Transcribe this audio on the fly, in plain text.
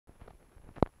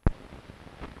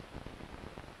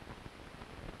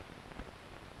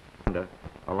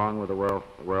along with the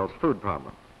world's food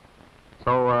problem.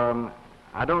 So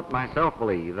I don't myself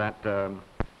believe that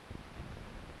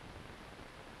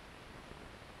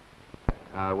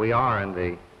we are in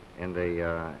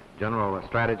the general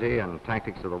strategy and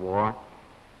tactics of the war.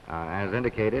 As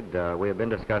indicated, we have been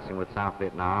discussing with South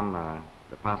Vietnam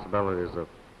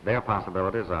their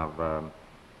possibilities of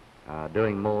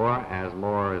doing more as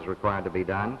more is required to be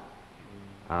done.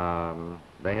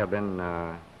 They have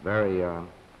been very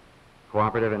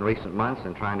cooperative in recent months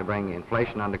in trying to bring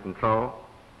inflation under control,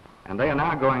 and they are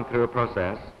now going through a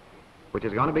process which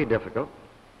is going to be difficult,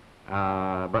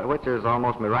 but which is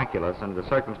almost miraculous under the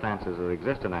circumstances that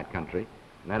exist in that country,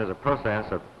 and that is a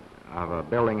process of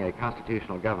building a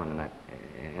constitutional government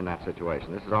in that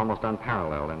situation. This is almost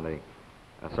unparalleled in the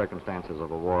circumstances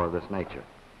of a war of this nature.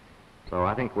 So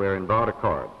I think we're in broad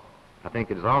accord. I think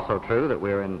it is also true that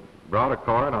we're in broad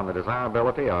accord on the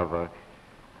desirability of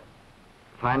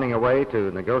finding a way to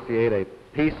negotiate a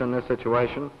peace in this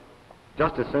situation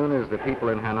just as soon as the people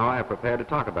in Hanoi are prepared to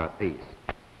talk about peace.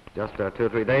 Just 2 or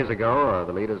 3 days ago,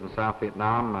 the leaders in South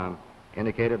Vietnam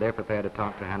indicated they're prepared to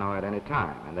talk to Hanoi at any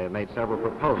time, and they've made several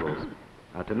proposals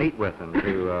to meet with them,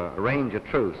 to arrange a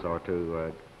truce or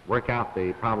to work out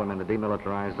the problem in the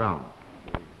demilitarized zone.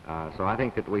 So I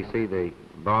think that we see the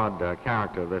broad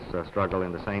character of this struggle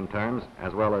in the same terms,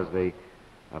 as well as the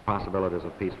possibilities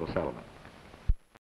of peaceful settlement.